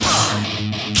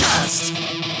Podcast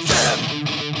Them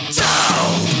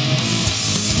Down.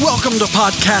 Welcome to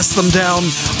Podcast Them Down.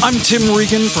 I'm Tim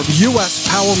Regan from U.S.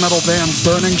 power metal band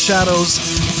Burning Shadows,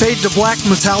 Fade to Black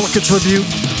Metallica tribute,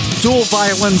 dual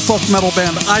violin folk metal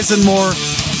band Eisenmore,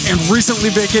 and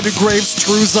recently vacated Graves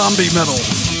True Zombie Metal.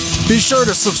 Be sure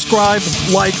to subscribe,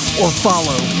 like, or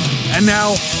follow. And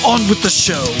now, on with the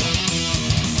show.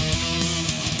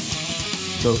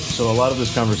 So a lot of this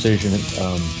conversation,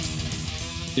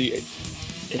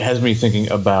 it has me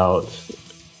thinking about,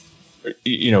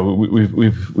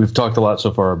 we've talked a lot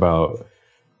so far about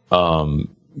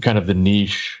kind of the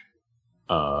niche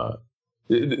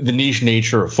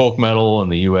nature of folk metal in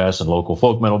the U.S. and local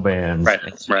folk metal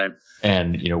bands, right.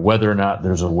 And whether or not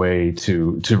there's a way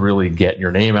to really get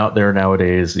your name out there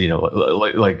nowadays,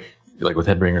 like with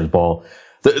Headbangers Ball.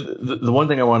 The one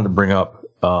thing I wanted to bring up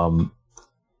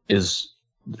is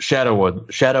Shadow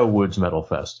Woods Metal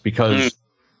Fest, because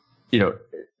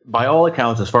by all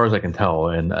accounts, as far as I can tell,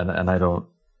 and I know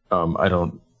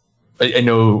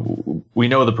we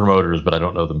know the promoters, but I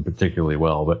don't know them particularly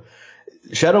well. But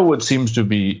Shadow Woods seems to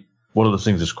be one of those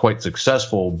things that's quite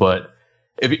successful. But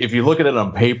if you look at it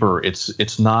on paper,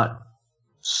 it's not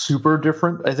super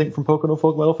different, I think, from Pocono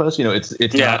Folk Metal Fest.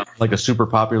 It's not like a super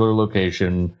popular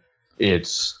location.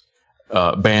 It's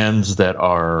bands that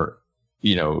are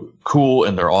cool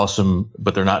and they're awesome,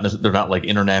 but they're not like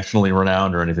internationally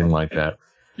renowned or anything like that.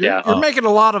 You're making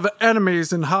a lot of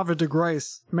enemies in Havre de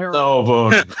Grace, Maryland. Oh,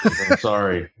 Bone. I'm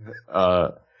sorry.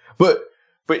 But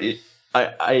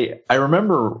I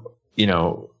remember,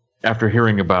 after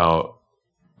hearing about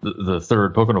the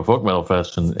third Pocono Folk Metal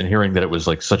Fest and hearing that it was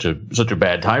like such a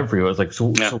bad time for you, I was like,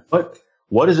 so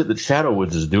what is it that Shadow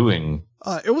Woods is doing?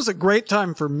 It was a great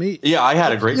time for me. Yeah, I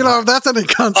had a great time. If that's any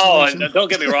consolation. Oh, and don't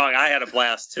get me wrong, I had a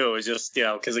blast too. It was just,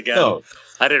 because again,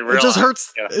 I didn't realize. It just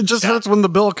hurts. It just hurts when the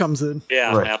bill comes in.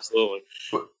 Yeah, right. Absolutely.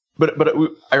 But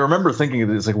I remember thinking of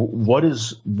this, like, what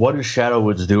is Shadow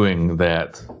Woods doing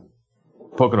that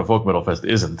Pocono Folk Metal Fest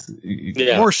isn't?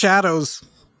 Yeah. More shadows.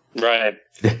 Right.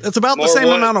 It's about More the same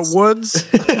woods. amount of woods.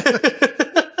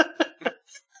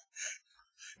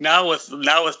 Now with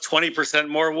 20%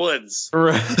 more woods.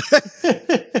 Right.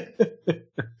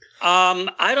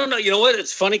 I don't know. You know what?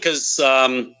 It's funny because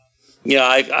I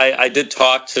did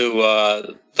talk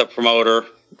to the promoter,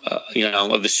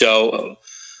 of the show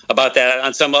about that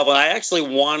on some level. I actually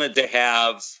wanted to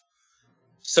have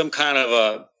some kind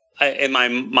of in my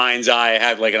mind's eye, I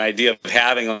had like an idea of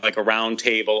having like a round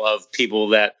table of people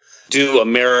that do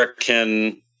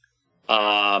American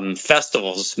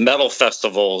festivals, metal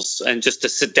festivals, and just to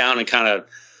sit down and kind of,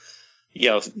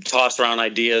 toss around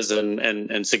ideas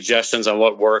and suggestions on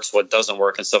what works, what doesn't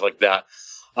work, and stuff like that.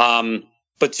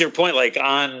 But to your point, like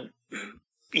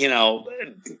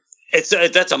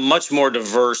that's a much more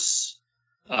diverse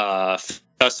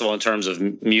festival in terms of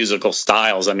musical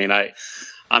styles. I mean,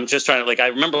 I'm just trying to, I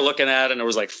remember looking at it and there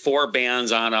was like 4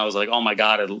 bands on. I was like, oh my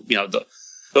God,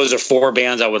 those are 4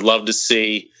 bands I would love to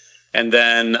see. And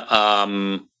then,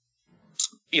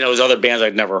 there's other bands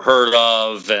I'd never heard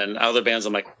of, and other bands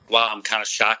I'm like, wow, I'm kind of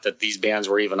shocked that these bands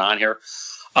were even on here.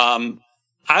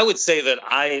 I would say that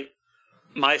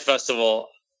my festival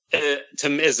to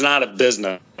me is not a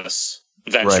business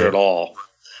venture at all.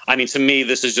 I mean, to me,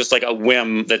 this is just like a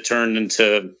whim that turned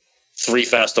into 3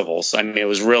 festivals. I mean, it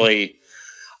was really,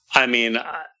 I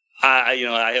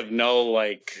have no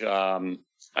I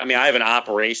have an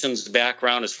operations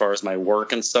background as far as my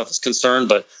work and stuff is concerned,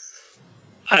 but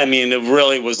I mean, it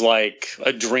really was like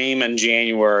a dream in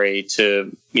January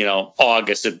to,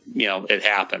 August, it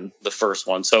happened, the first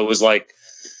one. So it was like,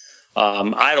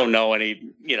 I don't know I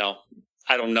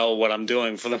don't know what I'm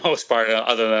doing for the most part,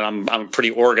 other than I'm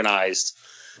pretty organized.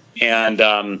 And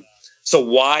so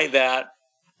why that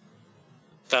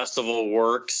festival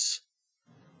works,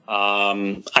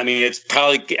 it's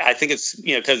probably, I think it's,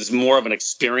 because it's more of an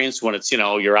experience when it's,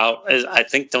 you're out. I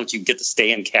think, don't you get to stay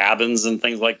in cabins and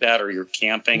things like that, or you're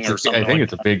camping or something? I think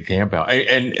it's a big camp out.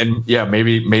 And yeah,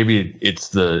 maybe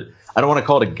it's I don't want to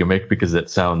call it a gimmick because that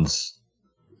sounds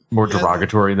more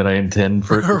derogatory than I intend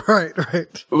for it. Right.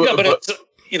 Yeah, but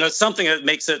it's, something that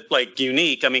makes it like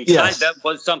unique. I mean, that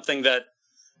was something that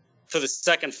for the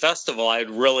second festival, I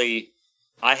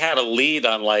had a lead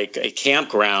on like a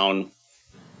campground,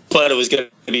 but it was going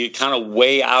to be kind of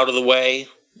way out of the way,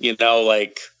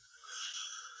 like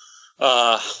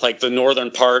the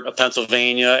northern part of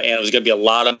Pennsylvania, and it was going to be a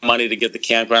lot of money to get the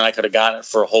campground. I could have gotten it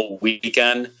for a whole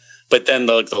weekend, but then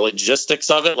the logistics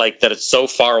of it, like that it's so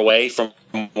far away from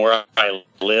where I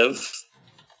live,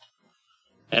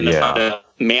 and to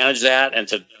manage that and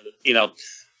to,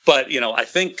 but I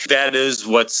think that is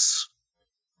what's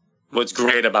what's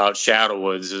great about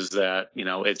Shadowwoods is that,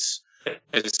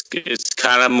 it's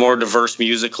kind of more diverse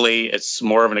musically. It's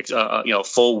more of an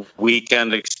full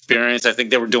weekend experience. I think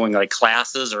they were doing like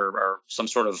classes or some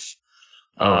sort of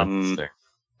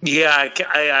yeah.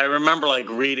 I remember like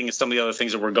reading some of the other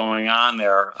things that were going on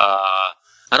there. I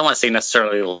don't want to say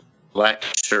necessarily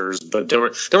lectures, but there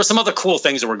were some other cool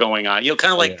things that were going on.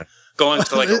 Kind of like going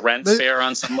to like a rent fair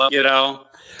on some level.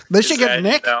 They should get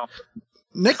Nick.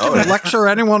 Nick can lecture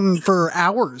anyone for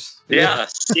hours. Yeah,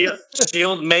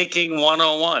 shield making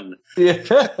 101. Yeah.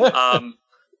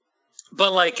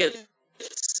 But like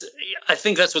I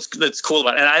think that's cool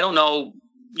about it. And I don't know,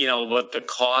 what the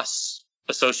costs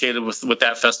associated with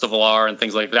that festival are and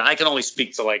things like that. I can only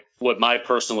speak to like what my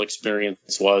personal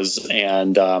experience was,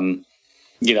 and how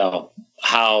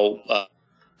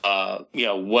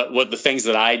what the things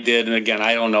that I did. And again,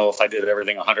 I don't know if I did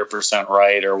everything 100%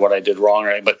 right or what I did wrong,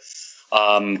 right? But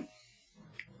all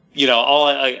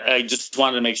I just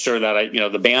wanted to make sure that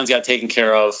the bands got taken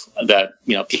care of, that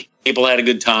people had a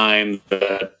good time,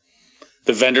 that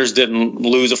the vendors didn't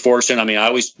lose a fortune. I mean, I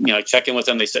always check in with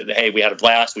them. They said, "Hey, we had a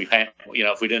blast.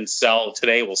 If we didn't sell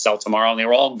today, we'll sell tomorrow," and they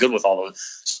were all good with all of it.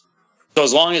 So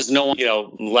as long as no one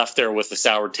left there with a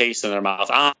sour taste in their mouth,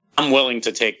 I'm willing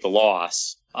to take the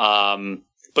loss.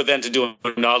 But then to do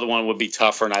another one would be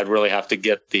tougher, and I'd really have to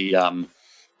get the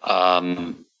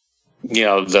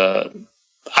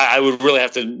I would really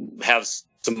have to have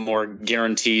some more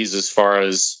guarantees as far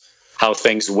as how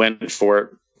things went for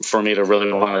me to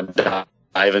really want to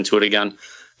dive into it again.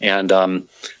 And,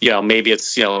 maybe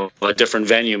it's, a different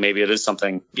venue. Maybe it is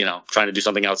something, trying to do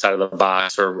something outside of the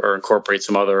box or incorporate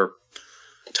some other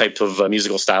type of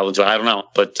musical style into it. I don't know.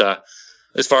 But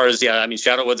as far as,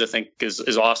 Shadowwoods, I think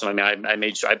is awesome. I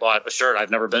mean, I bought a shirt.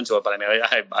 I've never been to it, but I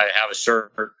have a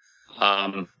shirt.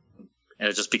 And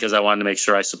it's just because I wanted to make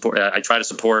sure I try to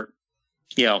support,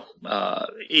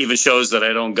 even shows that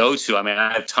I don't go to. I mean,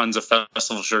 I have tons of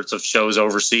festival shirts of shows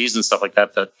overseas and stuff like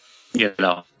that,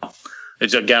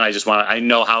 it's, again, I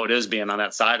know how it is being on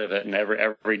that side of it, and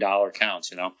every dollar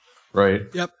counts, Right.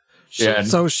 Yep. Yeah.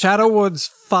 So Shadowwoods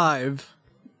 5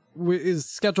 is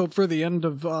scheduled for the end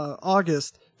of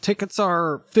August. Tickets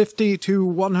are $50 to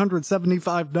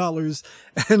 $175.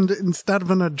 And instead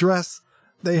of an address,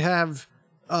 they have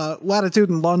latitude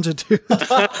and longitude.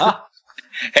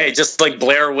 Hey, just like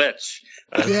Blair Witch.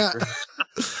 Yeah.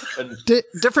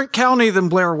 Different county than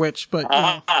Blair Witch, but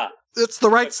it's the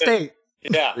right state.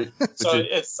 Yeah. So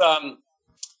it's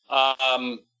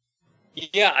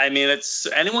it's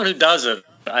anyone who does it.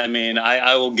 I mean,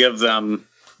 I will give them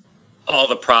all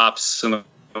the props in the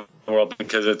world,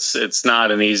 because it's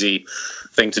not an easy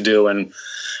thing to do. And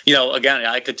again,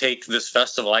 I could take this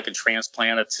festival, I could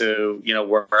transplant it to,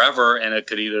 wherever, and it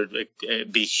could either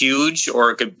be huge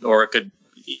or it could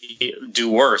do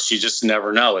worse. You just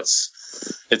never know.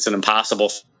 It's an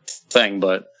impossible thing,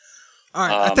 but. All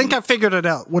right. I think I figured it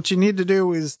out. What you need to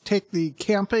do is take the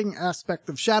camping aspect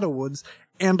of Shadowwoods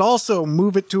and also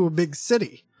move it to a big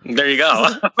city. There you go.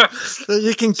 So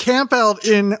you can camp out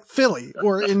in Philly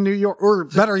or in New York, or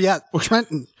better yet,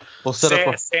 Trenton. We'll set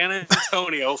up San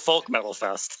Antonio Folk Metal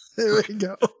Fest. There we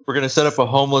go. We're going to set up a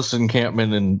homeless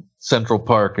encampment in Central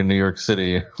Park in New York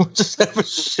City. We'll just have a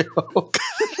show.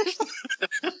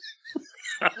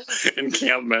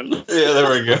 Encampment. Yeah,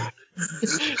 there we go.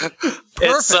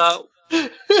 It's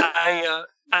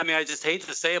I just hate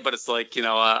to say it, but it's like,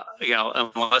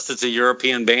 unless it's a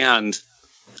European band,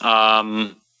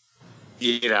 and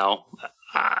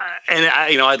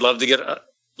I'd love to get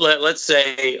let's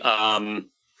say,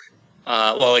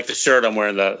 like the shirt I'm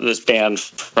wearing, this band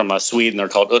from Sweden, they're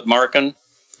called Utmarken.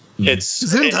 It's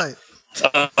Zintite.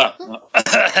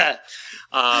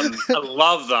 I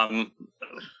love them.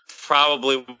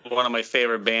 Probably one of my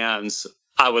favorite bands.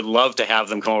 I would love to have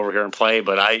them come over here and play,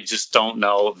 but I just don't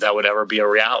know if that would ever be a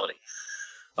reality.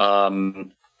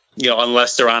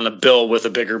 Unless they're on the bill with a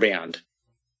bigger band,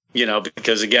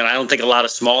 because again, I don't think a lot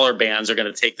of smaller bands are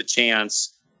going to take the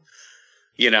chance,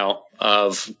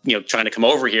 of, trying to come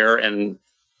over here and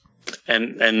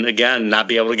again, not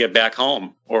be able to get back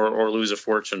home or lose a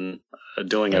fortune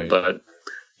doing it. But,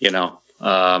 I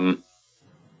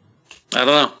don't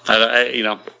know.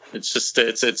 I it's just,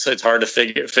 it's hard to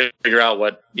figure out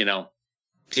what,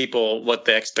 what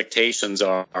the expectations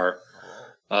are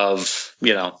of,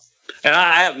 and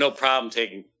I have no problem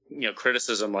taking,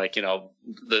 criticism, like,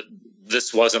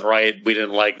 this wasn't right, we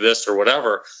didn't like this or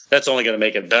whatever. That's only going to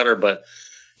make it better. But,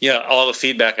 all the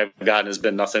feedback I've gotten has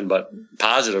been nothing but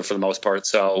positive for the most part.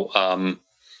 So, the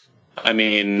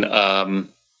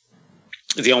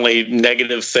only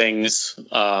negative things,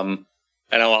 and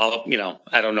I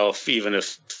don't know if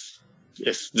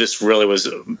if this really was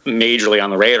majorly on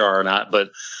the radar or not.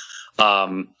 But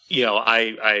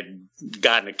I'd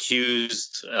gotten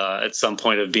accused at some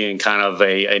point of being kind of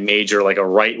a major, like a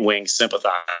right-wing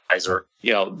sympathizer.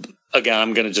 Again,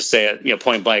 I'm going to just say it,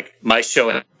 point blank. My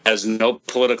show has no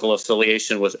political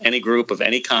affiliation with any group of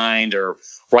any kind, or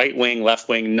right-wing,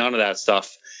 left-wing, none of that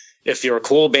stuff. If you're a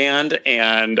cool band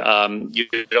and you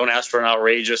don't ask for an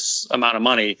outrageous amount of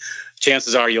money,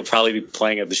 chances are you'll probably be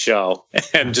playing at the show,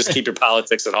 and just keep your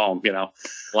politics at home. A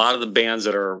lot of the bands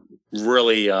that are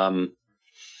really,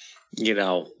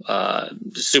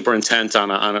 super intent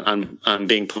on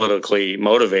being politically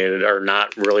motivated are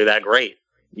not really that great.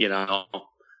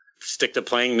 Stick to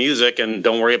playing music and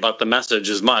don't worry about the message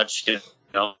as much.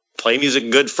 Play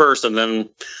music good first, and then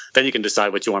you can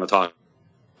decide what you want to talk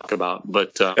about.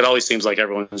 But it always seems like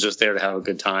everyone's just there to have a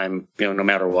good time, no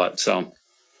matter what. So.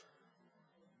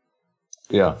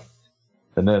 Yeah.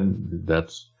 And then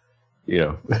that's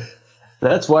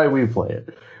why we play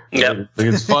it. Yeah.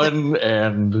 It's fun,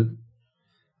 and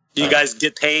you guys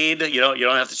get paid. You don't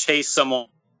have to chase someone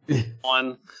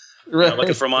right.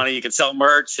 Looking for money. You can sell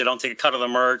merch. You don't take a cut of the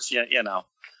merch. Yeah.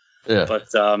 But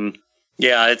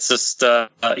it's just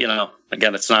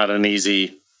again, it's not an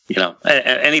easy.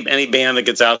 Any band that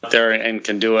gets out there and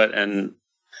can do it and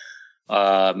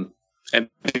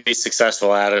be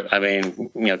successful at it. I mean,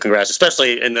 congrats,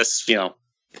 especially in this,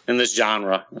 in this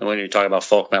genre when you talk about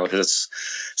folk metal, because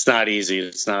it's not easy.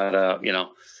 It's not,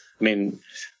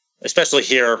 especially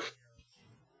here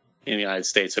in the United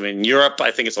States. I mean, Europe,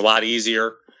 I think it's a lot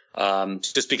easier,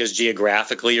 just because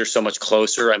geographically you're so much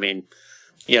closer. I mean,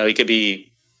 you could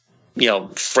be, you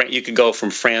could go from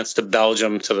France to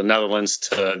Belgium to the Netherlands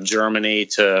to Germany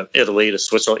to Italy to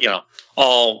Switzerland,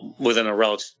 all within a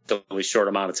relatively short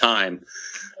amount of time.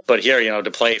 But here,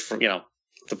 to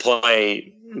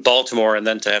play Baltimore and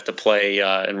then to have to play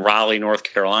in Raleigh, North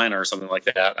Carolina or something like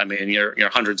that. I mean, you're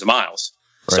hundreds of miles.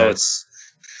 Right. So it's,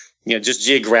 just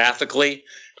geographically,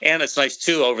 and it's nice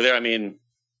too over there. I mean,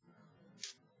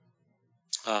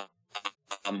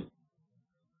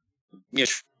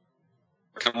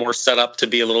 kind of more set up to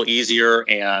be a little easier,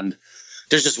 and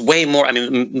there's just way more. I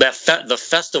mean, the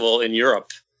festival in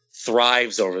Europe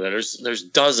thrives over there. There's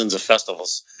dozens of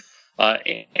festivals,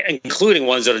 including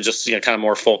ones that are just kind of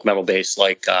more folk metal based,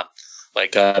 like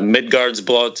Midgard's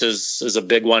Blood is a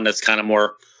big one that's kind of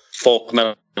more folk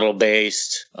metal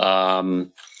based,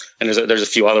 and there's a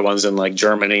few other ones in like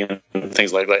Germany and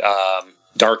things like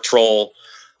Dark Troll.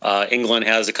 England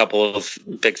has a couple of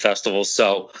big festivals,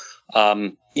 so.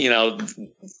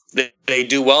 They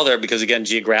do well there because, again,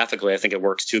 geographically, I think it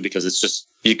works too, because it's just,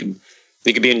 you could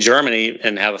be in Germany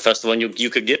and have a festival, and you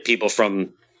could get people from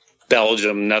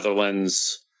Belgium,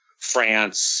 Netherlands,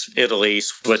 France, Italy,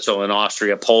 Switzerland,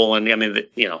 Austria, Poland. I mean,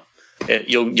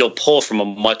 you'll pull from a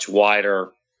much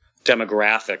wider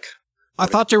demographic. I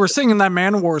thought you were singing that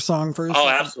Manowar song for a second.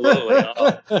 Absolutely.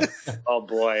 Oh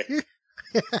boy.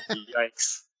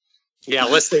 Yikes. Yeah,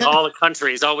 listing all the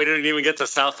countries. Oh, we didn't even get to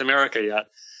South America yet.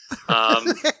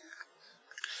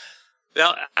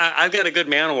 Now, I've got a good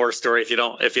Manowar story. If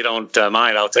you don't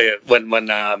mind, I'll tell you. When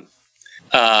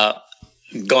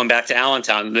going back to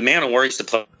Allentown, the Manowar used to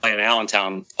play in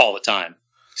Allentown all the time.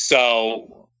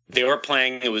 So they were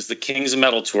playing. It was the Kings of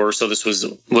Metal tour. So this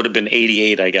would have been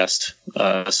 '88, I guess,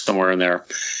 somewhere in there.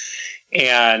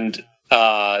 And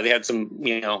they had some,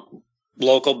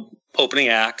 local opening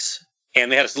acts. And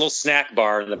they had this little snack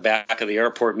bar in the back of the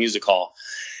airport music hall.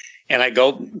 And I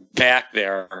go back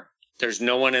there. There's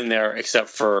no one in there except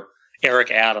for Eric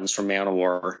Adams from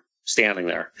Manowar standing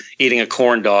there eating a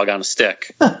corn dog on a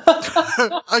stick.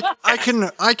 I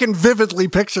can vividly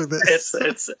picture this.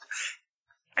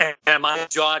 And my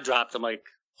jaw dropped. I'm like,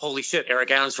 holy shit, Eric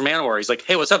Adams from Manowar. He's like,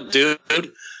 hey, what's up, dude?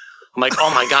 I'm like,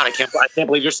 oh my God, I can't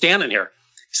believe you're standing here.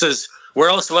 He says, where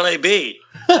else would I be?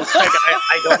 I'm like,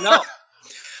 I don't know.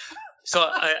 So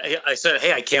I said,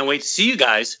 hey, I can't wait to see you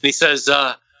guys. And he says,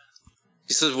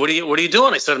 what are you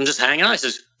doing? I said, I'm just hanging out. He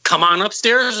says, come on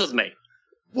upstairs with me.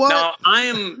 What? Now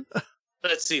I'm,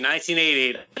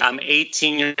 1988. I'm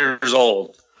 18 years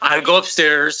old. I go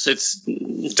upstairs. It's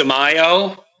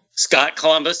DeMaio, Scott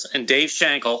Columbus, and Dave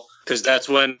Schenkel, because that's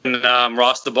when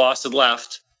Ross the Boss had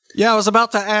left. Yeah, I was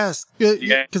about to ask,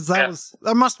 because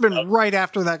that must have been right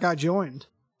after that guy joined.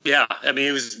 Yeah, I mean,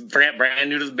 he was brand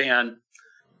new to the band.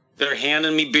 They're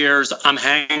handing me beers. I'm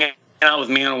hanging out with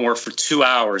Manowar for 2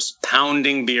 hours,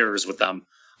 pounding beers with them.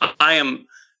 I am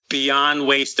beyond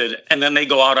wasted. And then they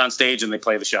go out on stage and they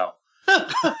play the show.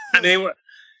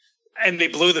 and they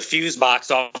blew the fuse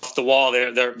box off the wall.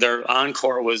 Their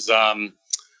encore was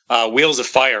Wheels of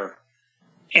Fire.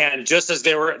 And just as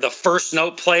the first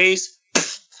note plays,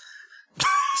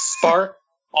 part,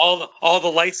 all the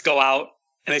lights go out,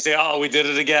 and they say, "Oh, we did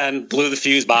it again, blew the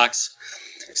fuse box."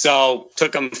 So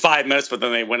took them 5 minutes, but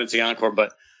then they went into the encore.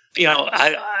 But I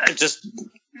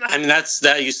mean,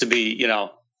 that used to be,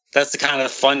 that's the kind of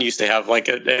fun you used to have. Like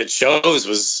at shows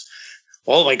was,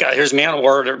 oh my God, here's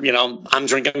Manowar. Or, I'm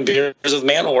drinking beers with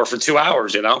Manowar for 2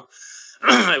 hours. It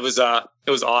was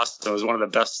awesome. It was one of the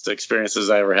best experiences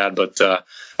I ever had. But all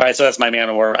right, so that's my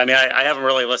Manowar. I mean, I haven't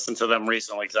really listened to them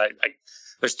recently because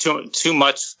there's too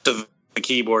much of the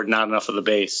keyboard, not enough of the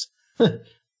bass.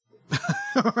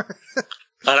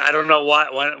 I don't know why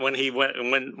when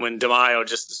DeMaio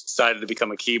just decided to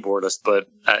become a keyboardist, but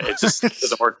it just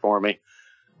doesn't work for me.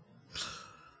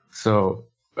 So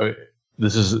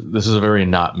this is a very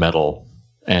not metal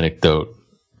anecdote.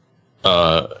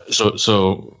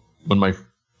 So when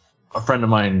a friend of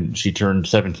mine, she turned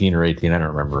 17 or 18, I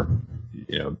don't remember.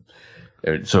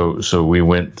 So we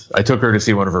went. I took her to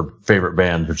see one of her favorite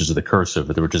bands, which is The Cursive,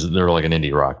 they're like an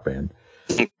indie rock band,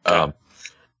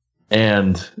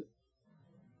 and.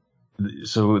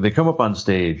 So they come up on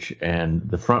stage, and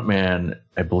the front man,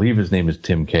 I believe his name is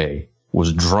Tim Kay,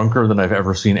 was drunker than I've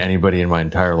ever seen anybody in my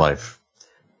entire life.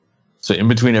 So in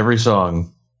between every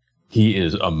song, he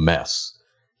is a mess.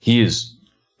 He's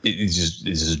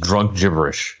just drunk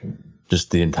gibberish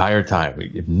just the entire time. You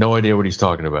have no idea what he's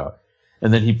talking about.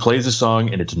 And then he plays a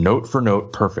song, and it's note for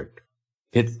note perfect.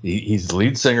 He's the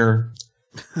lead singer,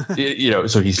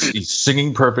 so he's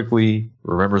singing perfectly,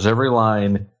 remembers every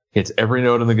line, hits every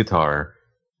note on the guitar,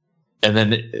 and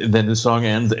then the song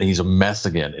ends and he's a mess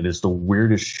again. It is the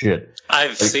weirdest shit.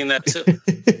 I've seen that too.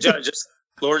 Just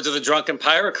Lords of the Drunken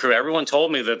Pirate Crew. Everyone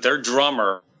told me that their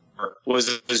drummer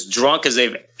was as drunk as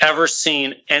they've ever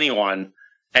seen anyone.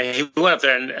 And he went up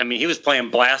there and, I mean, he was playing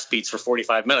blast beats for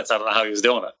 45 minutes. I don't know how he was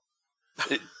doing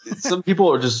it. Some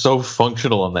people are just so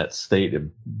functional in that state. It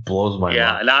blows my mind.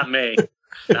 Yeah, not me.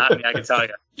 Not me, I can tell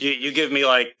you. You give me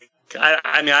like,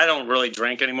 I mean, I don't really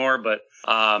drink anymore, but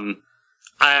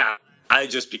I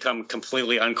just become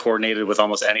completely uncoordinated with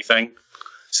almost anything.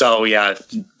 So yeah,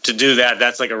 to do that,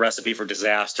 that's like a recipe for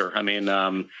disaster. I mean,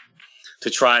 to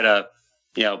try to,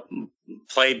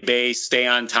 play bass, stay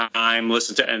on time,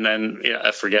 listen to, and then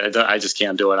I forget it. I just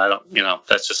can't do it. I don't,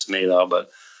 that's just me though.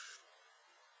 But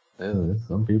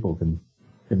some people can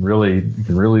really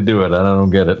do it. I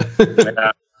don't get it.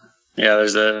 Yeah. Yeah,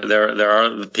 there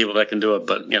are people that can do it,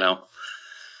 but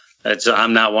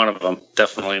I'm not one of them.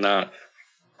 Definitely not.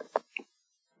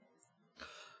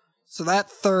 So that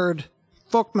third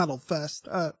Folk Metal Fest,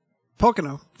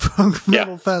 Pocono Folk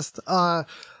Metal Fest, I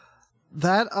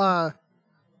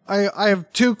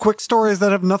have two quick stories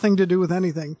that have nothing to do with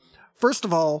anything. First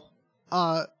of all,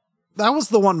 that was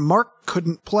the one Mark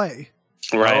couldn't play.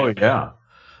 Right. Oh yeah.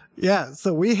 Yeah,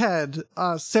 so we had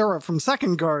Sarah from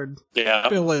Second Guard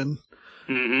fill in.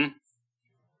 Mm-hmm.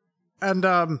 And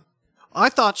I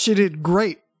thought she did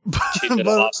great. She did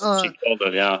awesome. She killed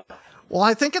it, yeah. Well,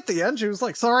 I think at the end she was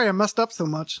like, sorry, I messed up so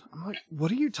much. I'm like,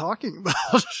 what are you talking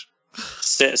about?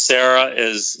 Sarah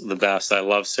is the best. I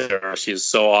love Sarah. She's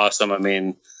so awesome. I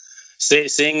mean,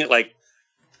 seeing like,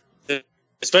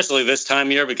 especially this time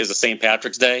of year because of St.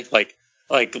 Patrick's Day, like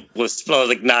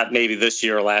not maybe this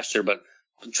year or last year, but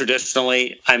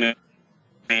traditionally, I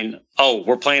mean, oh,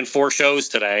 we're playing 4 shows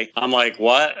today. I'm like,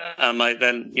 what? I'm like,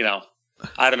 then,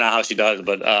 I don't know how she does it,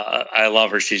 but I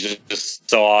love her. She's just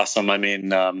so awesome. I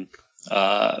mean, I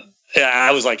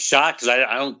was like shocked because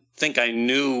I don't think I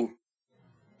knew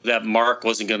that Mark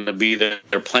wasn't going to be there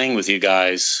playing with you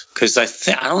guys because I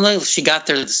don't know if she got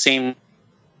there at the same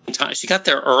time. She got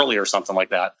there early or something like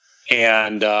that.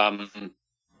 And I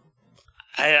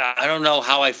don't know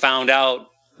how I found out,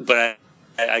 but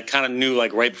I kind of knew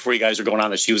like right before you guys were going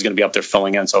on that she was going to be up there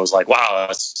filling in. So I was like, wow,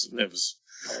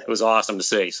 it was awesome to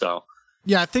see. So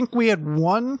yeah, I think we had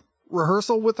one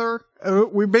rehearsal with her.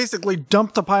 We basically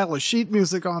dumped a pile of sheet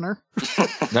music on her.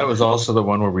 That was also the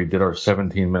one where we did our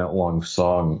 17-minute long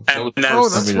song.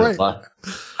 That's right.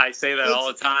 I say that all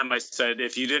the time. I said,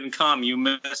 if you didn't come, you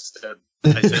missed it.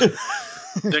 I said,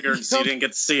 figured you didn't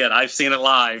get to see it. I've seen it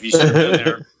live. You should have been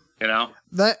there.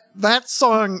 That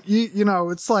song,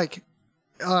 it's like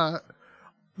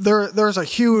there's a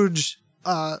huge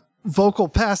vocal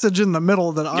passage in the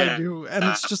middle that I do, and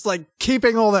it's just like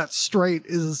keeping all that straight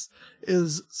is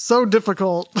so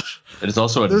difficult. And it's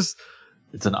also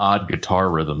it's an odd guitar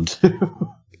rhythm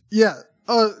too. Yeah.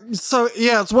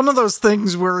 It's one of those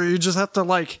things where you just have to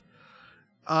like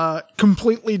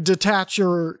completely detach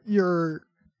your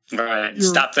right.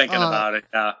 Stop thinking about it.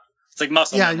 Yeah. It's like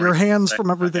muscle memory. Your hands from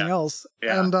everything else.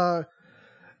 Yeah. And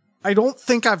I don't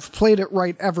think I've played it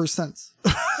right ever since.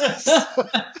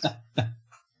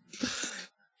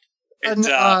 And,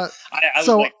 I was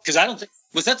so- like, because I don't think,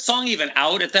 was that song even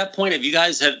out at that point? Have you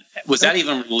guys was that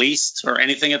even released or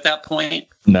anything at that point?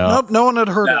 No. Nope, no one had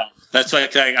heard No, it. that's why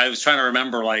I was trying to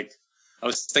remember. Like, I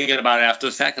was thinking about it after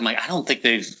the fact. I'm like, I don't think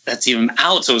that's even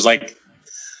out. So it was like,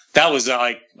 that was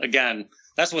like, again,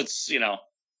 that's what's,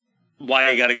 why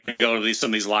you got to go to some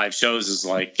of these live shows is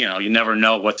like, you never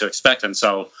know what to expect. And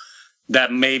so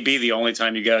that may be the only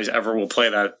time you guys ever will play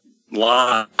that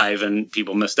live and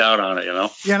people missed out on it,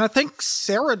 Yeah, and I think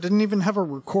Sarah didn't even have a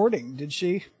recording, did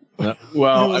she?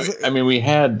 Well, I mean, we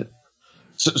had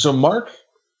so Mark.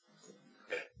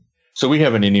 So we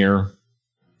have an in-ear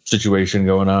situation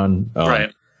going on,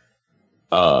 right?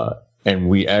 And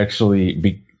we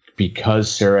actually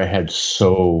because Sarah had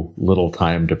so little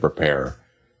time to prepare,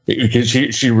 because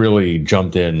she really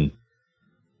jumped in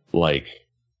like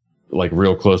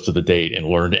real close to the date and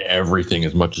learned everything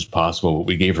as much as possible.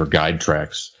 We gave her guide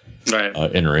tracks, Right.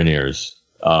 In her in-ears.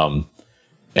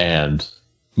 And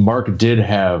Mark did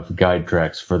have guide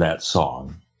tracks for that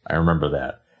song. I remember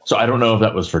that. So I don't know if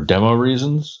that was for demo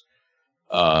reasons,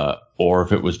 or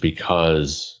if it was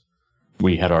because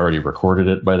we had already recorded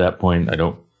it by that point. I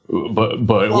don't, but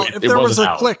Well, it if there was wasn't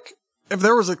a out.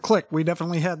 click, we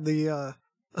definitely had the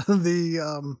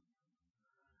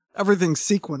everything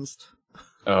sequenced.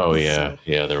 Oh yeah.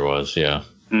 Yeah, there was. Yeah.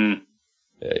 Mm.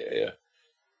 Yeah.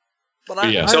 But I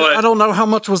Yeah. So, don't know how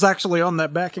much was actually on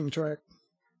that backing track.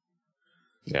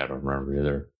 Yeah, I don't remember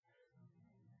either.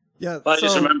 Yeah, Well, I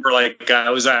just remember, like, I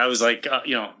was like, I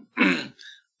mean,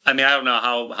 I don't know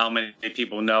how many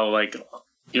people know, like,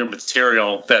 your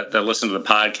material that listen to the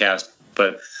podcast,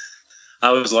 but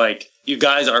I was like, you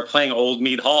guys are playing Old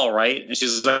Mead Hall, right? And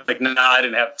she's like, no, I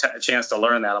didn't have a chance to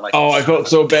learn that. I'm like, Oh, I felt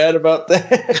so bad about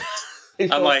that.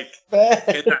 I'm like,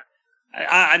 bad.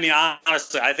 I mean,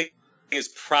 honestly, I think it's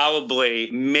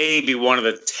probably maybe one of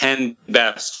the 10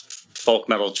 best folk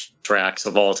metal tracks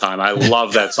of all time. I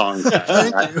love that song.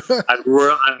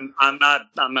 I'm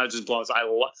not just blown.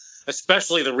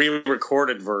 Especially the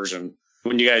re-recorded version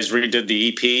when you guys redid the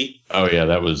EP. Oh yeah,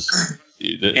 that was.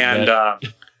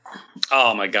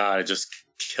 Oh my god, it just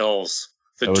kills.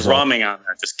 The That was drumming on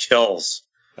that just kills.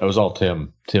 That was all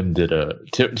Tim. Tim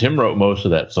wrote most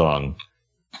of that song.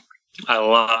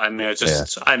 I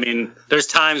mean, there's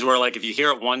times where, like, if you hear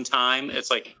it one time,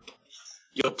 it's like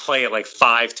you'll play it like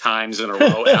 5 times in a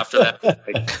row after that.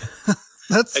 Like,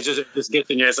 it just gets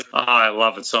in your. It's like, oh, I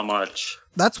love it so much.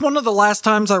 That's one of the last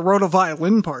times I wrote a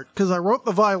violin part, because I wrote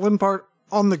the violin part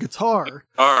on the guitar.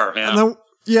 Yeah. And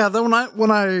then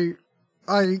when I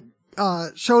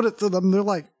showed it to them, they're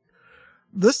like,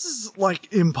 "This is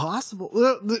like impossible."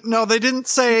 No, they didn't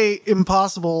say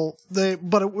impossible.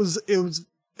 But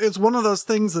it's one of those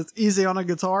things that's easy on a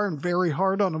guitar and very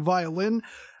hard on a violin.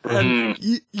 And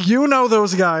you know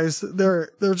those guys,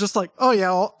 they're just like, "Oh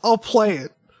yeah, I'll play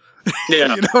it."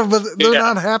 Yeah. But they're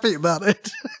not happy about it.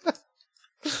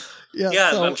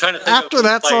 Yeah, so I'm trying to think after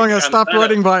that song, I stopped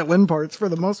writing violin parts for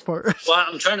the most part. Well,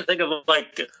 I'm trying to think of,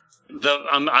 like,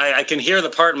 I can hear the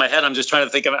part in my head. I'm just trying to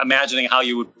think of imagining how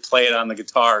you would play it on the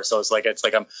guitar. So it's like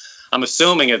I'm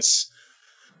assuming it's.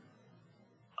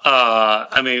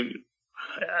 I mean,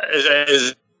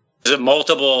 is it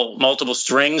multiple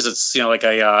strings? It's like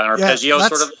an arpeggio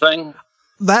sort of thing.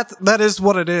 That is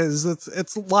what it is.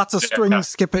 It's lots of string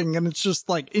skipping, and it's just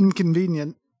like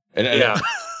inconvenient.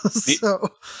 So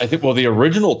I think, the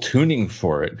original tuning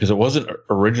for it, because it wasn't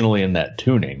originally in that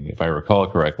tuning, if I recall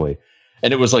correctly,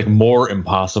 and it was like more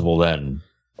impossible then,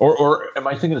 or am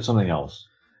I thinking of something else?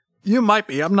 You might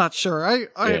be. I'm not sure. I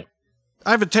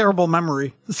have a terrible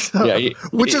memory,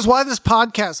 which is why this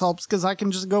podcast helps, because I can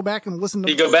just go back and listen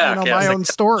to my own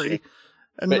story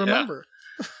and remember.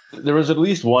 There was at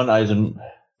least one,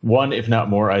 if not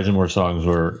more, Eisenmore songs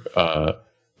where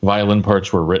violin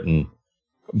parts were written,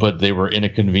 but they were in a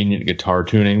convenient guitar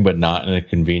tuning, but not in a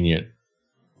convenient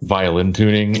violin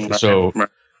tuning.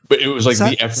 But it was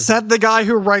like said the guy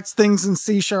who writes things in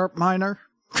C# minor.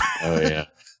 Oh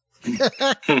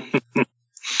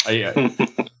yeah.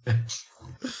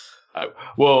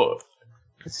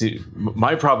 See,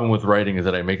 my problem with writing is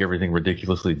that I make everything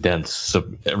ridiculously dense, so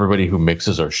everybody who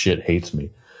mixes our shit hates me.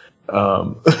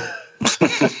 Oh,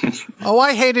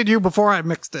 I hated you before I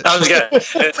mixed it. I was gonna.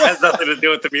 It has nothing to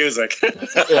do with the music.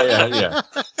 Yeah.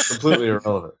 Completely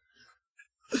irrelevant.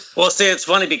 Well, see, it's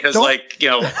funny because,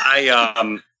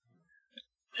 I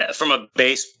from a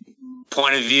bass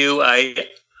point of view, I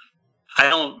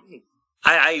had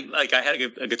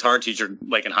a guitar teacher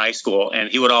like in high school, and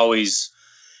he would always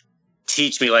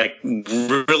teach me like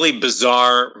really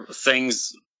bizarre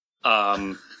things.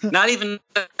 Not even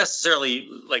necessarily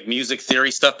like music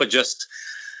theory stuff, but just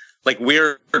like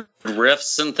weird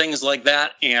riffs and things like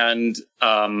that. And,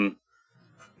 so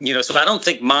I don't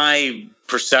think my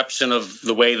perception of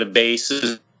the way the bass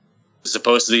is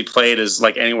supposed to be played is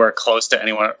like anywhere close to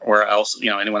anyone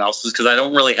else's, because I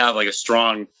don't really have like a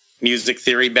strong music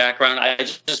theory background. I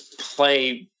just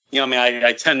play,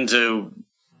 I tend to,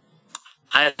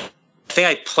 I think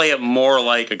I play it more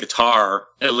like a guitar,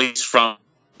 at least from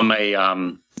a,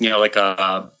 like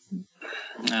a,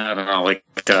 I don't know,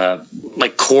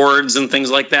 like chords and things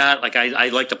like that. Like I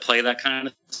like to play that kind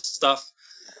of stuff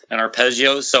and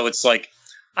arpeggios. So it's like,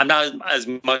 I'm not as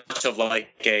much of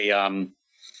like a,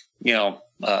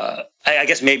 I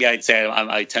guess maybe I'd say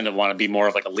I tend to want to be more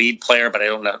of like a lead player, but I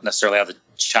don't necessarily have the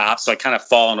chops. So I kind of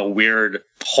fall in a weird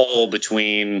hole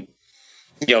between,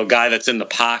 a guy that's in the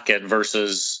pocket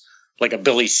versus like a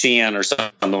Billy Sheehan or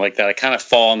something like that. I kind of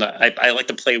fall in the, I like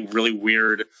to play really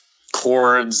weird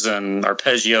chords and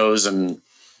arpeggios and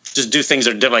just do things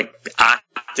that are like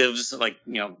octaves, like,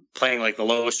 playing like the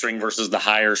low string versus the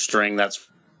higher string, that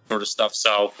sort of stuff.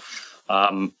 So,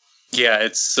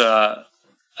 it's,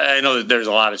 I know that there's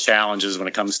a lot of challenges when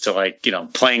it comes to like,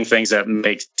 playing things that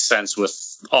make sense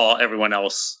with everyone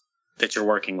else that you're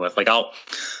working with. Like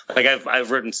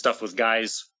I've written stuff with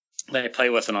guys that I play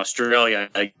with in Australia.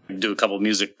 I do a couple of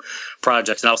music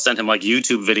projects, and I'll send him like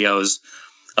YouTube videos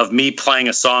of me playing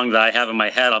a song that I have in my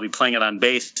head. I'll be playing it on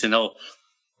bass, and I'll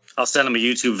send him a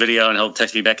YouTube video, and he'll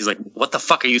text me back. He's like, "What the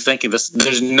fuck are you thinking?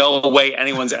 There's no way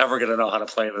anyone's ever going to know how to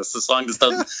play this. The song just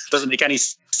doesn't make any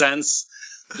sense."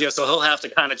 So he'll have to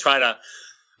kind of try to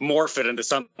morph it into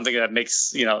something that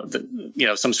makes,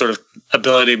 some sort of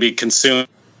ability to be consumed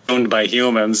by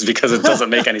humans, because it doesn't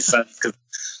make any sense. Because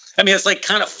it's like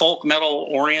kind of folk metal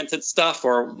oriented stuff,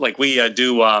 or like we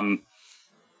do. I've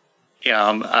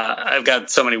got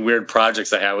so many weird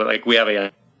projects I have. Like we have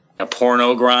a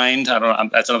porno grind. I don't know.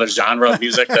 That's another genre of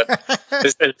music that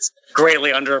is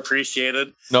greatly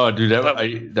underappreciated. No, dude,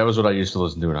 that was what I used to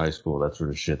listen to in high school. That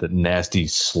sort of shit. That nasty,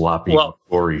 sloppy,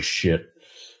 gory shit.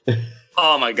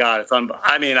 Oh my God.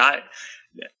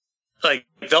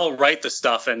 They'll write the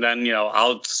stuff, and then,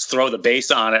 I'll throw the bass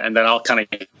on it, and then I'll kind of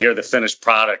hear the finished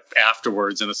product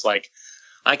afterwards. And it's like,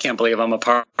 I can't believe I'm a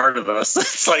part of this.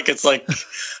 It's like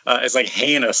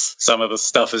heinous. Some of the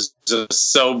stuff is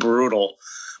just so brutal,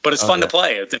 but it's fun to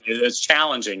play. It's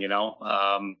challenging,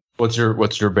 What's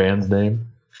your band's name?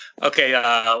 Okay.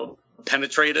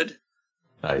 Penetrated.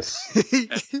 Nice.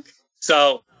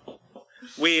 So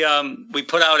we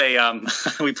put out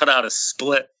a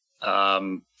split.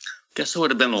 Guess it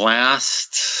would have been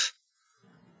last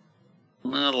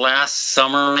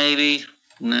summer, maybe.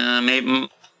 Nah, maybe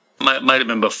might have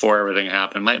been before everything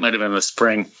happened. Might have been in the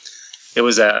spring. It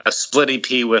was a split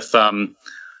EP with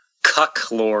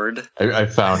Cuck Lord. I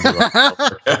found you.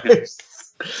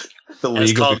 The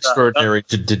League of Extraordinary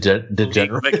Degenerates.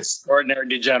 League of Extraordinary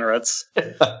Degenerates.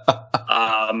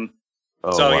 That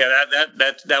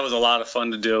was a lot of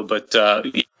fun to do. But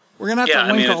we're gonna have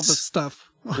to link all this stuff.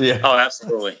 Yeah. Oh,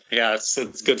 absolutely. Yeah,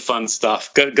 it's good fun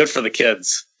stuff. Good for the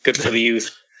kids. Good for the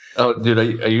youth. Oh, dude,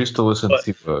 I used to listen to.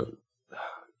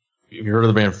 Have you heard of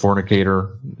the band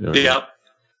Fornicator? Yeah.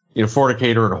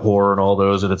 Fornicator and Whore and all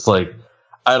those, and it's like,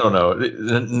 I don't know.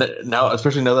 Now,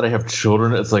 especially now that I have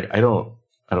children, it's like I don't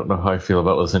know how I feel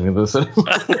about listening to this anymore.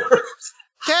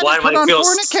 Daddy, put on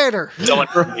Fornicator.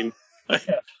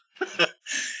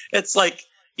 It's like,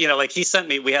 like he sent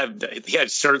me. He had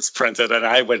shirts printed, and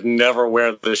I would never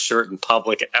wear this shirt in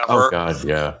public ever. Oh God,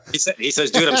 yeah. He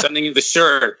says, "Dude, I'm sending you the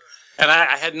shirt," and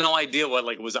I had no idea what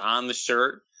was on the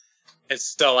shirt. And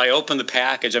so I opened the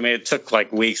package. It took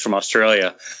like weeks from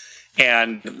Australia,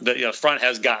 and the front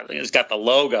it's got the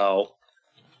logo.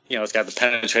 It's got the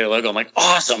Penetrated logo. I'm like,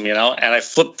 awesome, and I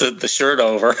flipped the shirt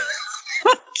over.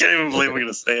 I can't even believe we're going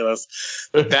to say this.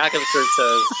 The back of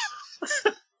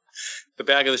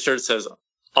the shirt says,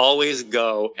 "Always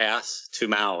go ass to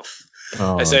mouth."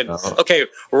 Oh, I said, okay,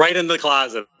 right in the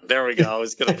closet. There we go. I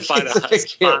was going to find a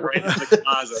spot right in the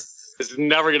closet. It's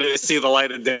never going to see the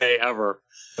light of day ever.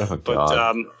 Oh,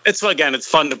 but it's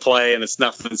fun to play, and it's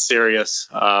nothing serious.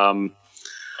 Going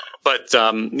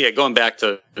back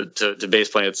to bass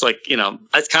playing, it's like,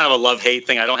 it's kind of a love-hate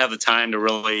thing. I don't have the time to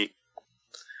really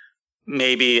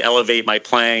maybe elevate my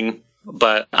playing,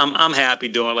 but I'm happy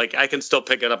doing it. Like, I can still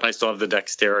pick it up. I still have the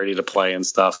dexterity to play and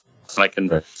stuff. And I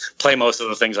can play most of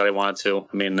the things that I want to.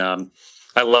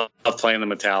 I love playing the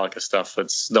Metallica stuff.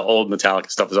 It's the old Metallica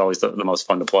stuff is always the most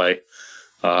fun to play.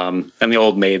 And the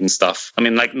old Maiden stuff.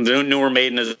 Like the newer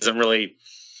Maiden doesn't really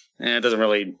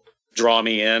draw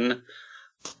me in.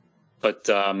 But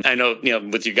I know,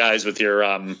 with you guys with your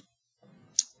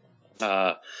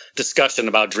discussion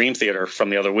about Dream Theater from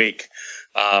the other week.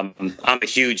 I'm a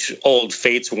huge old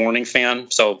Fates Warning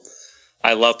fan, so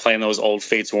I love playing those old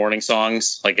Fates Warning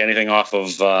songs, like anything off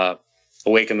of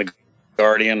Awaken the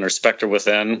Guardian or Spectre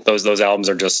Within. Those albums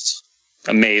are just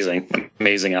amazing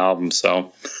albums.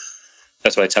 So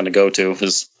that's what I tend to go to,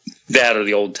 is that or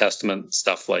the Old Testament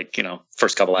stuff, like,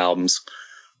 first couple albums.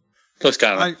 Those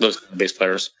kind of bass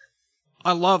players.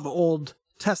 I love Old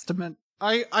Testament.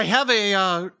 I have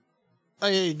a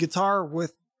guitar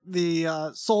with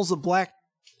the Souls of Black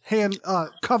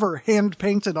cover hand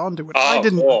painted onto it. Oh,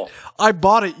 cool. I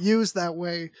bought it used that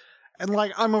way, and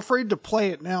I'm afraid to play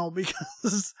it now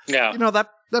because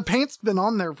that paint's been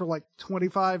on there for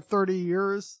 25, 30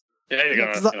 years. Yeah, you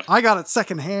go. I got it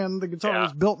secondhand. The guitar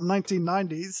was built in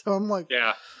 1990, so I'm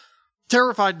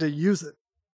terrified to use it.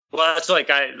 Well, that's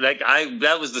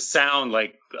that was the sound.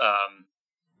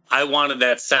 I wanted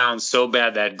that sound so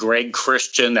bad, that Greg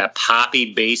Christian, that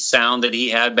poppy bass sound that he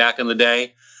had back in the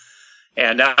day.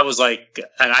 And I was he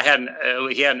had an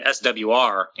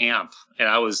SWR amp, and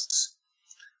I was,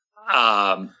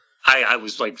 I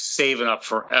was saving up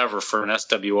forever for an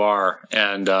SWR,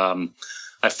 and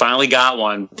I finally got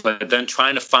one. But then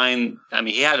trying to find,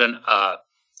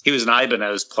 he was an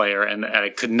Ibanez player, and I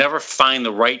could never find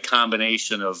the right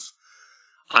combination of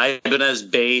Ibanez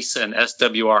bass and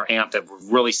SWR amp that would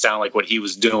really sound like what he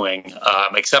was doing.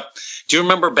 Except, do you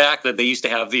remember back that they used to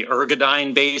have the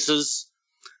Ergodyne basses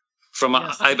from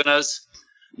Ibanez?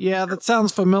 Yeah, that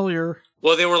sounds familiar.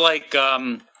 Well, they were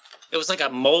it was like a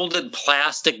molded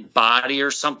plastic body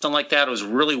or something like that. It was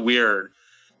really weird.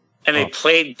 And they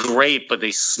played great, but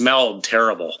they smelled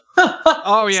terrible.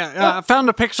 Oh, yeah. I found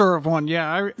a picture of one.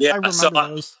 Yeah, I remember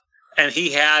those. And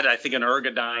he had, I think, an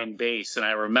Ergodyne bass. And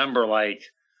I remember,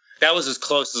 that was as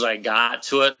close as I got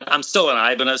to it. I'm still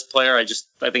an Ibanez player. I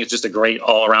think it's just a great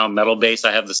all-around metal bass.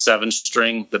 I have the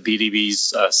 7-string, the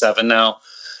BDB's 7 now,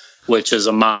 which is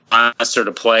a monster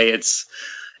to play. It's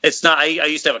not. I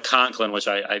used to have a Conklin, which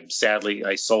I sadly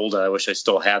sold it. I wish I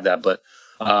still had that, but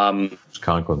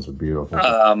Conklins are beautiful.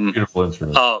 Beautiful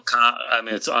instruments.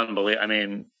 It's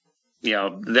unbelievable.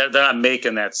 They're not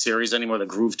making that series anymore. The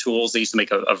Groove Tools, they used to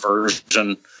make a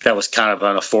version that was kind of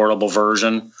an affordable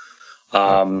version.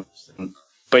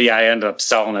 But yeah, I ended up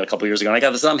selling it a couple years ago. And I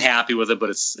got this. I'm happy with it, but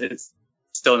it's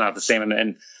still not the same.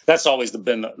 And that's always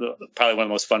been probably one of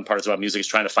the most fun parts about music, is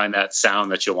trying to find that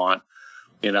sound that you want.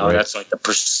 Right. That's the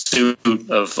pursuit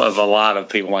of a lot of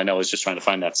people I know, is just trying to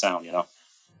find that sound.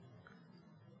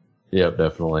 Yeah,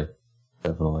 definitely.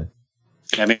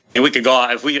 We could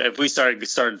go if we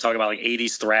started talking about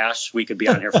 80s thrash, we could be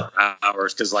on here for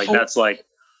hours, because that's I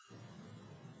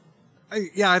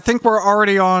think we're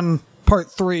already on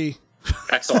part 3.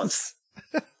 Excellent.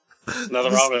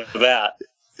 Nothing wrong with that.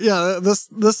 Yeah, this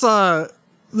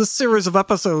series of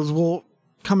episodes will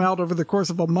come out over the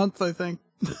course of a month, I think.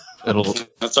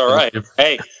 That's all right.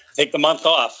 Hey, take the month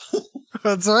off.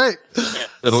 That's right.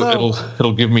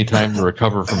 It'll give me time to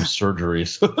recover from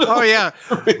surgeries. Oh yeah,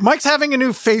 Mike's having a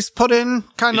new face put in,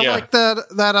 kind of like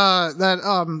that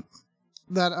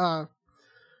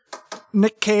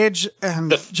Nick Cage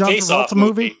and John Travolta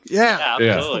movie. Yeah,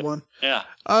 that's the one. Yeah.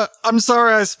 I'm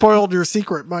sorry I spoiled your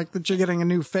secret, Mike, that you're getting a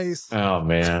new face. Oh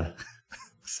man.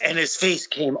 And his face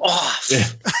came off.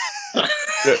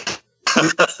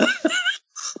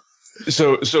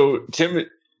 So Tim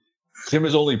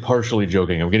is only partially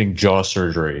joking. I'm getting jaw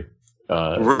surgery.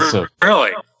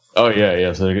 Really? Oh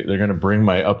yeah. So they're going to bring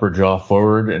my upper jaw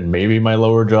forward and maybe my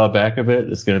lower jaw back a bit.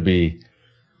 It's going to be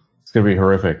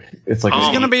horrific. It's like he's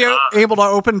going to be able to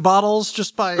open bottles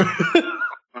just by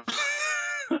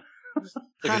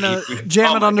kind of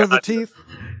jam it under the teeth.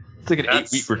 It's like an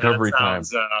 8-week recovery time.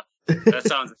 That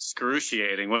sounds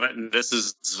excruciating. This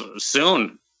is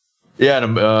soon. Yeah,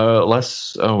 and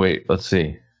let's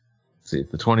see.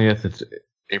 The 20th, it's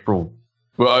April.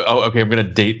 Well, okay, I'm going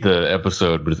to date the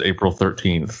episode, but it's April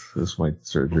 13th. This is my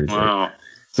surgery. Wow.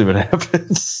 See what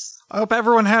happens. I hope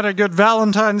everyone had a good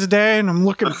Valentine's Day, and I'm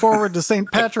looking forward to St.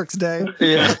 Patrick's Day.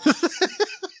 Yeah.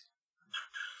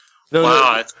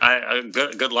 Wow,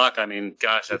 good luck.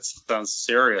 Gosh, that sounds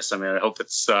serious. I hope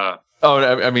it's...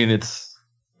 it's...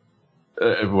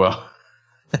 well...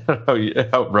 I don't know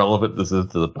how relevant this is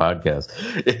to the podcast.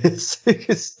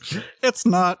 It's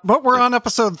not, but we're on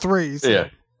episode 3. So. Yeah,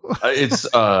 it's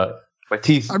my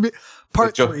teeth.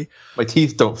 Part 3. My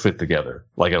teeth don't fit together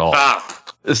at all.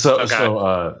 So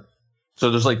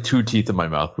there's 2 teeth in my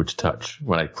mouth which touch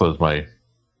when I close my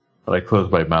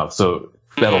mouth. So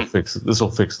that'll fix. This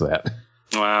will fix that.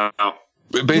 Wow.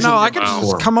 Basically, I could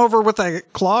just come over with a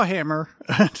claw hammer.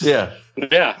 Yeah.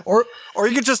 Yeah. Or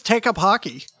you could just take up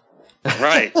hockey.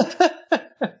 Right.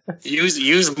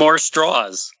 Use more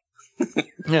straws.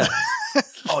 Yeah.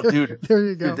 Oh, dude. There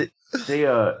you go. They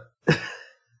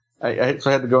I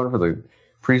had to go in for the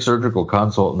pre-surgical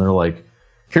consult, and they're like,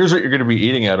 "Here's what you're going to be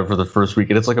eating out of for the first week,"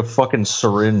 and it's like a fucking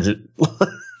syringe.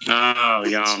 Oh,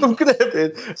 yum. So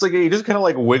it's like you just kind of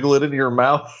like wiggle it into your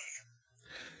mouth.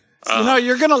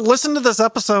 You're going to listen to this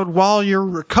episode while you're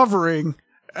recovering,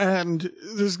 and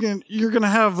you're going to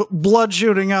have blood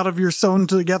shooting out of your sewn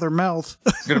together mouth.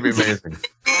 It's going to be amazing.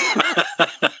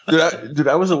 Dude,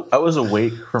 I was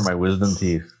awake for my wisdom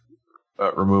teeth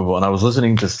removal, and I was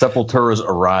listening to Sepultura's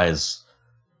Arise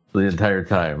the entire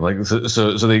time. Like,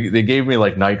 so they gave me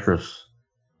like nitrous,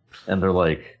 and they're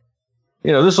like,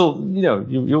 this will,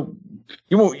 you'll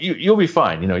be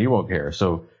fine. You won't care.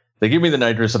 So they give me the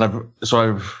nitrous, and I've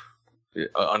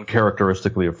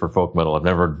uncharacteristically for folk metal, I've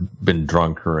never been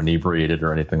drunk or inebriated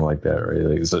or anything like that.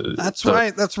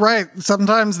 Right? That's right.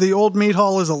 Sometimes the old meat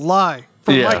hall is a lie.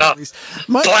 For Mike, at least.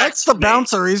 Mike's the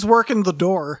bouncer. He's working the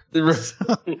door.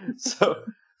 So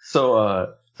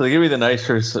they give me the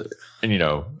nitrous, and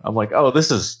I'm like, oh,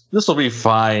 this will be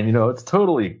fine. It's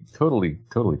totally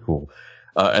cool.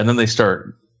 And then they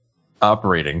start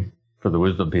operating for the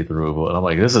wisdom teeth removal, and I'm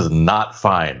like, this is not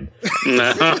fine.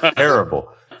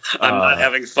 Terrible. I'm not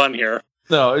having fun here.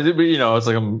 No, it's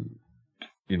like I'm,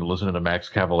 listening to Max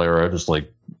Cavalera just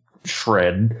like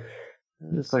shred.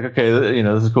 It's like, okay,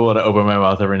 this is cool. And I open my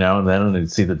mouth every now and then, and I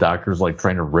see the doctors like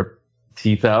trying to rip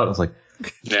teeth out. It's like,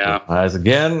 yeah, eyes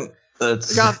again. They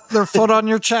got their foot on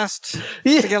your chest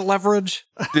to get leverage.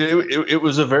 It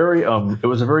was a very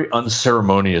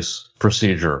unceremonious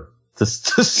procedure to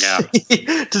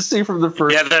see from the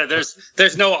first. Yeah,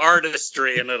 there's no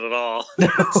artistry in it at all.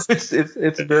 No, it's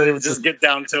very just get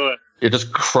down to it. You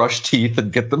just crush teeth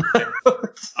and get them out.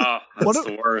 Oh, that's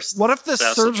the worst. What if this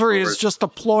surgery is just a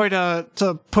ploy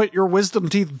to put your wisdom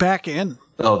teeth back in?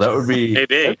 Oh, that would be,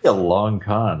 that'd be a long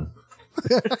con.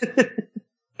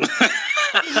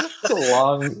 It's a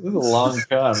long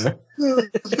con.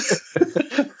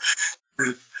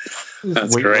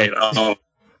 That's great. Oh,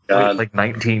 God. Like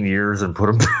 19 years and put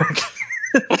them back.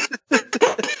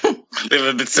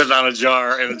 They've been sitting on in a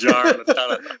jar and it's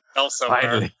out of hell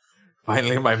somewhere.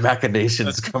 Finally, my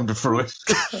machinations come to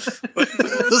fruition.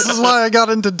 This is why I got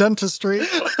into dentistry.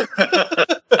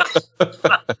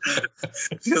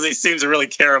 Because he seems to really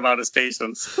care about his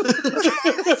patients.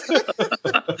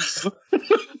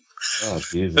 Oh,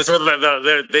 Jesus. That's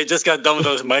what they just got done with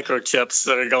those microchips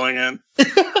that are going in.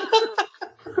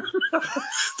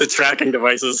 The tracking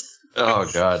devices. Oh,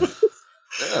 God.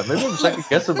 Yeah, maybe I'm second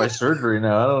guessing my surgery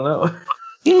now. I don't know.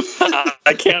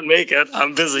 I can't make it.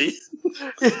 I'm busy.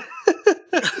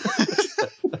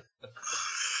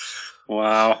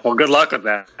 Wow. Well, good luck with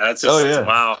that. That's just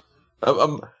wow.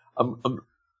 I'm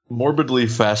morbidly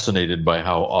fascinated by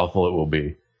how awful it will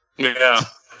be. Yeah.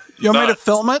 You want me to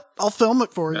film it? I'll film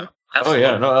it for you. Absolutely.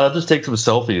 Oh yeah, no, I'll just take some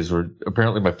selfies. Where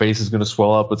apparently my face is going to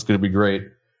swell up. It's going to be great.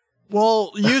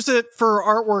 We'll use it for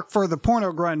artwork for the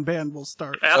Porno Grind band. We'll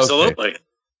start. Absolutely. Okay.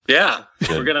 Yeah,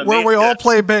 we're gonna where we all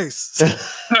play bass.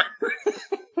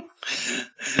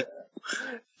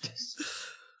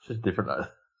 Just different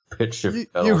pitch shift.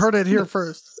 You heard it here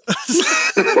first.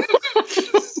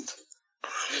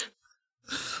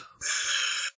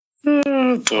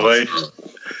 Oh, boy.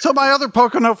 So my other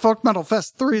Pocono Folk Metal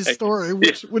Fest 3 story,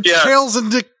 which pales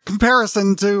into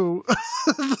comparison to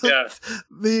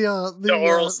the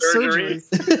oral surgery.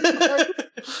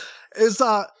 Is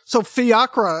so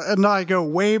Fiacra and I go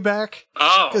way back.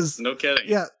 Oh, no kidding.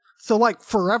 Yeah. So like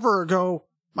forever ago,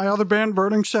 my other band,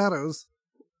 Burning Shadows.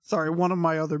 Sorry, one of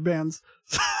my other bands.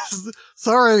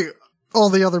 Sorry, all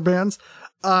the other bands.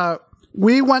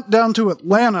 We went down to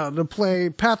Atlanta to play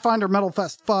Pathfinder Metal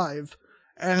Fest 5,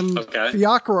 and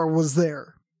Fiacra was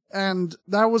there. And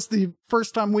that was the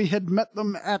first time we had met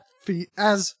them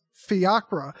as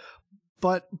Fiacra.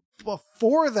 But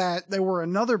before that, there were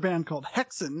another band called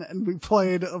Hexen, and we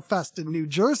played a fest in New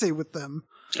Jersey with them.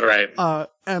 Right.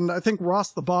 And I think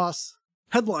Ross the Boss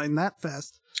headlined that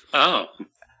fest. Oh.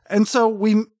 And so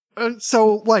we're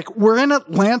in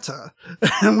Atlanta,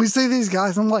 and we see these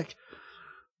guys. I'm like,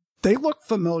 they look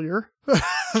familiar.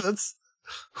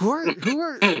 Who are,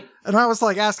 and I was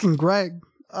like asking Greg,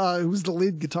 who was the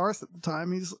lead guitarist at the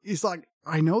time. He's like,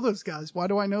 I know those guys. Why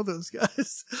do I know those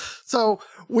guys? So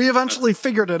we eventually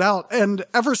figured it out. And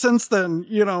ever since then,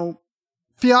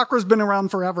 Fiacra's been around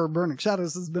forever. Burning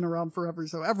Shadows has been around forever.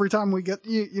 So every time we get,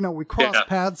 we cross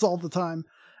paths all the time.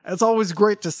 It's always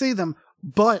great to see them.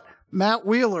 But Matt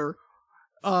Wheeler,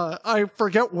 I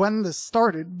forget when this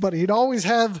started, but he'd always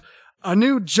have a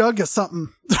new jug of something.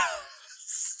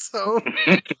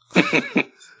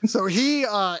 So he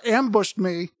ambushed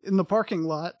me in the parking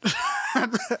lot at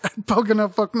Pocono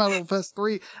Folk Metal Fest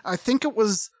 3. I think it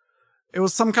was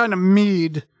some kind of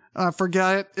mead. I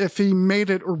forget if he made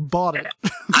it or bought it.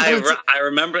 I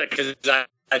remember it because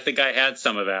I think I had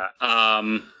some of that.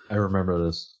 I remember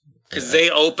this. Because they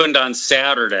opened on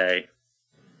Saturday.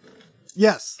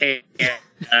 Yes.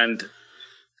 And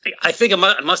I think it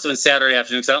must have been Saturday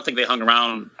afternoon because I don't think they hung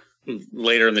around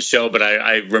later in the show, but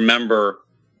I remember...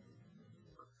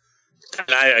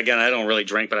 And I don't really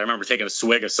drink, but I remember taking a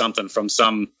swig of something from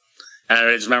some, and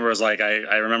I just remember it was like,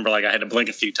 I remember like I had to blink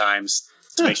a few times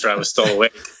to make sure I was still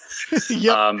awake.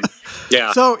 Yep.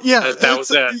 Yeah. So that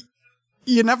was it.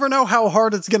 You never know how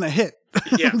hard it's going to hit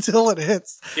until it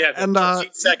hits. Yeah. And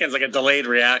 15 seconds, like a delayed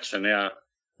reaction. Yeah.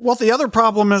 Well, the other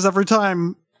problem is every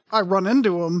time I run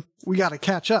into him, we got to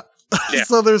catch up. Yeah.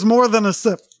 So there's more than a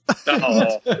sip.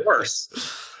 Oh, of course.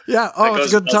 Yeah. Oh,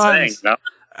 it's good times. No?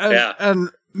 And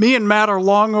me and Matt are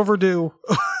long overdue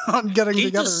on getting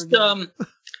together again.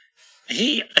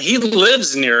 He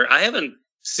lives near. I haven't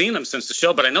seen him since the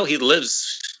show, but I know he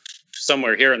lives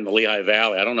somewhere here in the Lehigh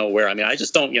Valley. I don't know where. I mean, I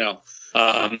just don't.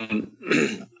 I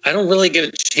don't really get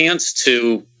a chance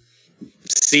to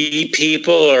see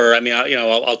people, or I mean,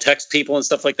 I'll text people and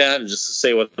stuff like that, and just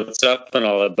say what's up and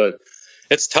all that. But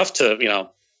it's tough to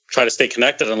try to stay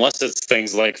connected unless it's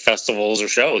things like festivals or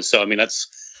shows. So I mean, I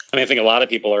think a lot of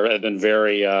people have been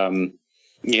very, it's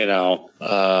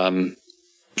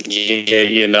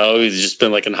just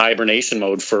been like in hibernation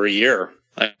mode for a year.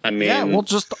 I mean, yeah, well,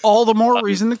 just all the more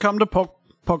reason to come to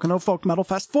Pocono Folk Metal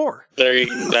Fest 4.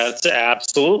 That's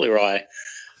absolutely right.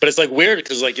 But it's like weird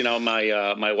because, like,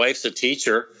 my wife's a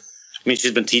teacher. I mean,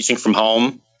 she's been teaching from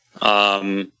home.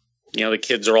 The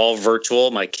kids are all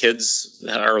virtual. My kids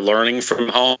are learning from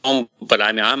home. But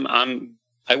I mean,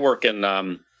 I work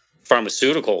in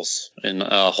pharmaceuticals and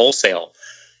wholesale,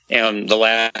 and the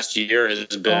last year has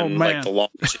been like the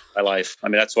longest of my life. I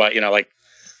mean, that's why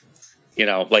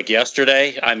like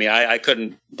yesterday. I mean, I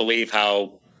couldn't believe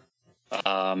how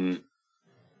I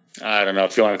don't know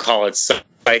if you want to call it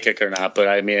psychic or not, but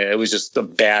I mean, it was just a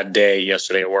bad day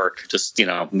yesterday at work. Just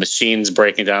machines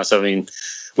breaking down. So I mean,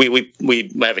 we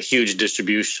have a huge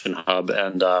distribution hub,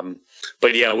 and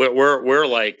but yeah, we're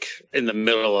like in the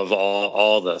middle of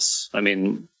all this. I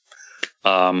mean.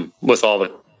 With all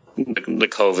the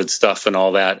COVID stuff and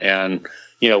all that, and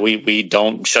we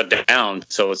don't shut down,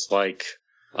 so it's like,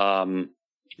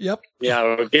 yep,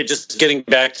 yeah, just getting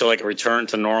back to like a return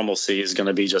to normalcy is going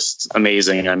to be just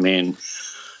amazing. I mean,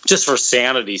 just for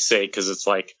sanity's sake, because it's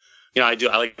like, I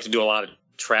like to do a lot of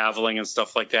traveling and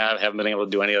stuff like that. I haven't been able to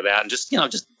do any of that, and just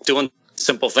doing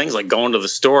simple things like going to the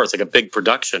store. It's like a big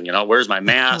production. Where's my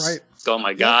mask? Right. Oh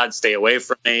my God, stay away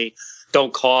from me.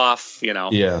 Don't cough.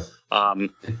 Yeah.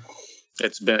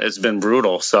 It's been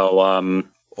brutal. So,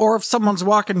 or if someone's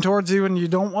walking towards you and you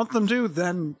don't want them to,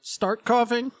 then start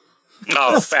coughing.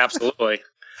 Oh, absolutely.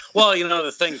 Well,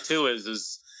 the thing too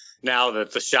is now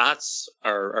that the shots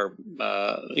are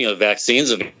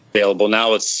vaccines available,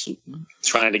 now it's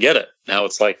trying to get it. Now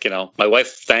it's like, my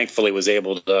wife thankfully was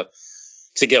able to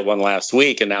get one last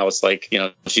week, and now it's like,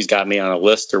 she's got me on a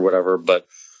list or whatever, but,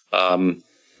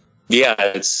 yeah,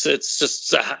 it's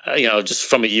just just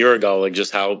from a year ago, like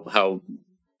just how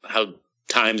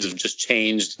times have just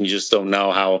changed, and you just don't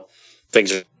know how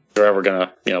things are ever gonna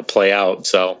play out.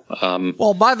 So,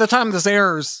 well, by the time this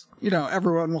airs,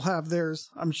 everyone will have theirs,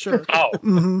 I'm sure.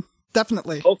 Oh,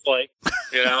 definitely. Hopefully,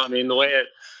 I mean the way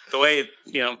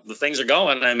the things are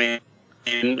going. I mean,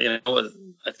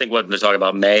 I think what they're talking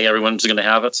about May, everyone's going to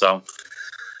have it. So.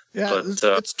 Yeah,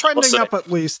 but, it's trending up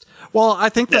at least. Well, I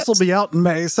think this will be out in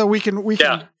May, so we can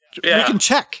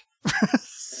check.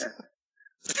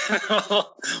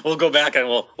 We'll go back and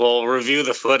we'll review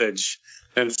the footage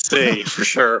and see for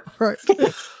sure. Right.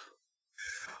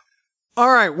 All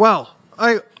right. Well,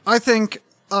 I think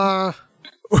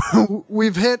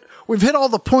we've hit all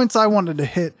the points I wanted to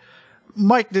hit.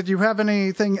 Mike, did you have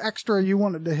anything extra you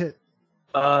wanted to hit?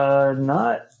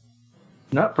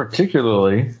 Not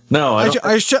particularly. No,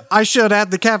 I should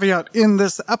add the caveat in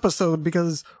this episode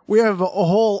because we have a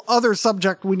whole other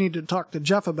subject we need to talk to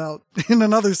Jeff about in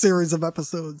another series of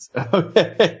episodes.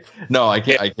 Okay. No, I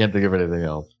can't think of anything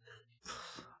else.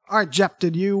 All right, Jeff,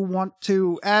 did you want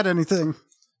to add anything?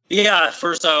 Yeah,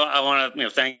 first I want to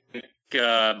thank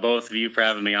both of you for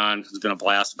having me on. It's been a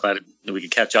blast. I'm glad that we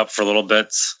could catch up for a little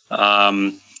bit.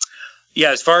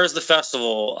 Yeah, as far as the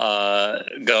festival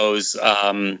goes,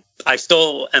 I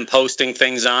still am posting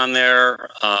things on there,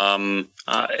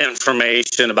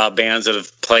 information about bands that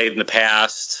have played in the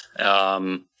past.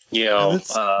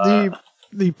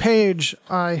 the page,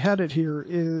 I had it here,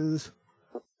 it's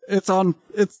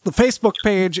the Facebook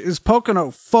page is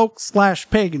Pocono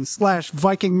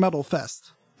folk/pagan/Viking Metal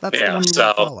Fest. That's the one you want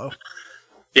to follow.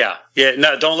 Yeah.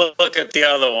 No, don't look at the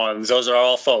other ones. Those are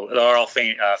all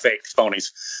fake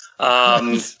phonies.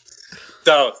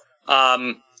 So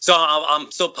I'm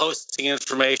still posting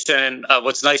information.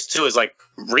 What's nice too is like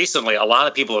recently a lot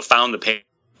of people have found the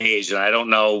page, and I don't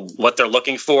know what they're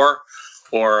looking for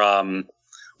or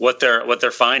what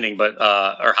they're finding, but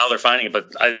or how they're finding it.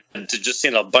 But I just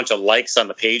seen a bunch of likes on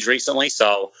the page recently,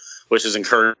 so which is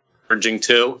encouraging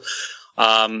too.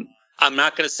 I'm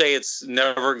not going to say it's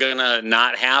never going to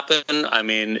not happen. I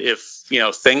mean, if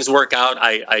things work out,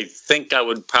 I think I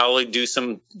would probably do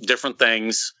some different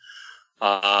things.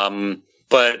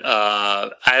 But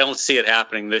I don't see it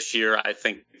happening this year. I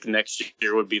think next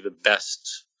year would be the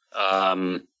best,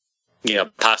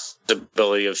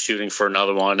 possibility of shooting for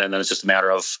another one. And then it's just a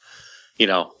matter of,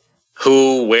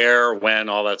 who, where, when,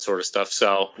 all that sort of stuff.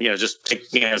 So, just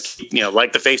take,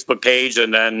 like the Facebook page,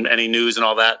 and then any news and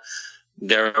all that.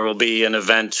 There will be an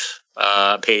event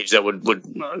page that would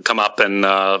come up, and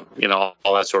all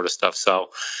that sort of stuff. So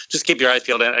just keep your eyes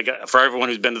peeled. For everyone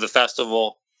who's been to the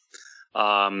festival,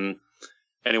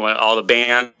 anyway, all the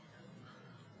bands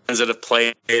that have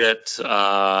played it,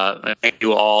 thank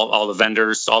you all the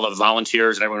vendors, all the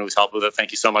volunteers, and everyone who's helped with it.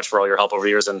 Thank you so much for all your help over the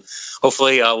years, and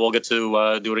hopefully we'll get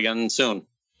to do it again soon.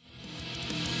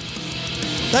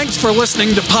 Thanks for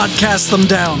listening to Podcast Them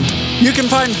Down. You can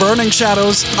find Burning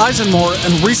Shadows, Eisenmore,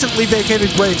 and recently vacated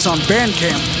graves on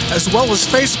Bandcamp, as well as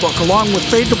Facebook, along with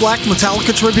Fade to Black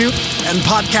Metallica Tribute and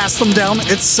Podcast Them Down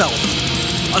itself.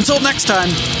 Until next time,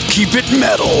 keep it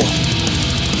metal.